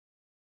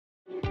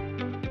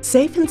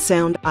Safe and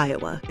Sound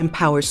Iowa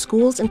empowers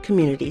schools and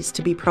communities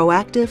to be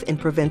proactive in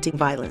preventing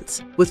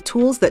violence with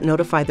tools that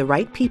notify the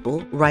right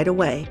people right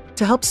away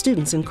to help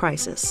students in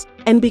crisis.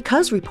 And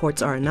because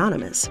reports are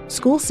anonymous,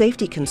 school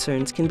safety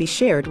concerns can be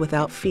shared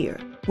without fear.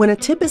 When a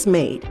tip is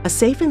made, a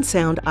Safe and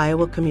Sound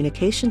Iowa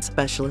communications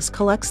specialist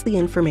collects the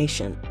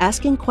information,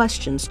 asking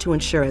questions to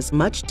ensure as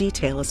much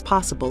detail as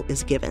possible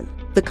is given.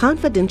 The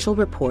confidential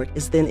report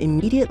is then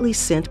immediately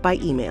sent by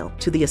email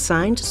to the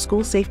assigned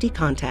school safety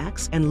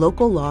contacts and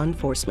local law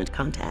enforcement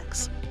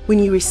contacts. When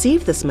you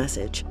receive this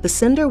message, the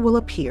sender will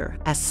appear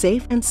as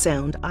Safe and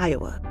Sound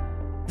Iowa.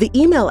 The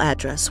email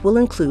address will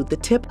include the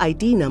tip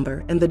ID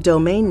number and the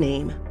domain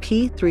name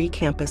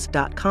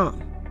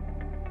p3campus.com.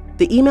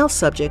 The email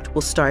subject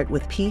will start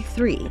with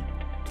P3,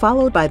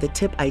 followed by the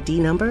tip ID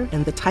number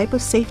and the type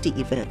of safety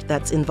event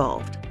that's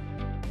involved.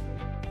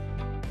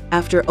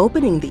 After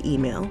opening the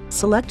email,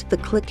 select the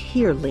Click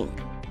Here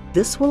link.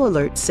 This will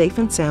alert Safe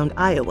and Sound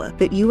Iowa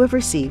that you have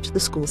received the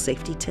school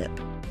safety tip.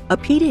 A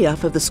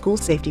PDF of the school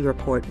safety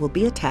report will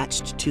be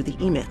attached to the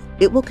email.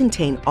 It will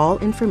contain all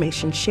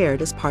information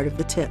shared as part of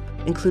the tip,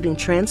 including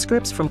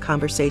transcripts from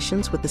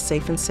conversations with the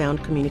Safe and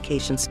Sound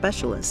communications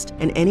specialist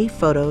and any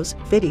photos,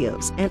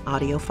 videos, and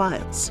audio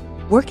files.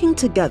 Working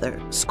together,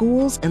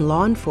 schools and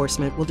law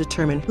enforcement will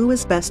determine who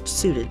is best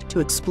suited to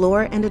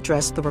explore and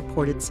address the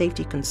reported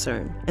safety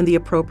concern and the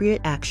appropriate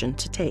action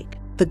to take.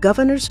 The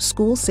Governor's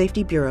School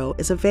Safety Bureau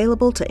is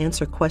available to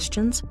answer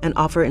questions and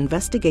offer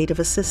investigative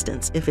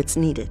assistance if it's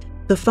needed.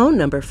 The phone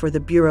number for the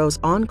Bureau's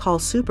on-call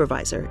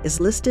supervisor is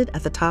listed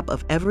at the top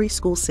of every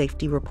school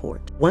safety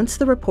report. Once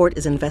the report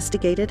is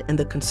investigated and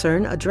the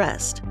concern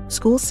addressed,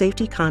 school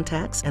safety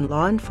contacts and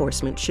law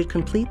enforcement should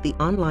complete the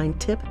online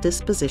tip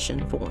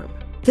disposition form.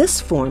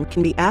 This form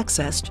can be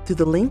accessed through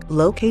the link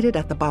located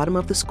at the bottom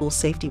of the school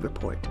safety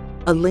report.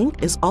 A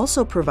link is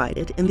also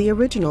provided in the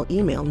original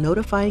email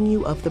notifying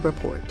you of the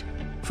report.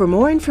 For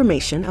more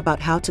information about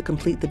how to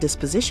complete the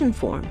disposition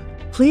form,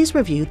 please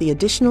review the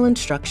additional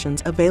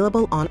instructions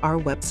available on our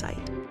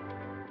website.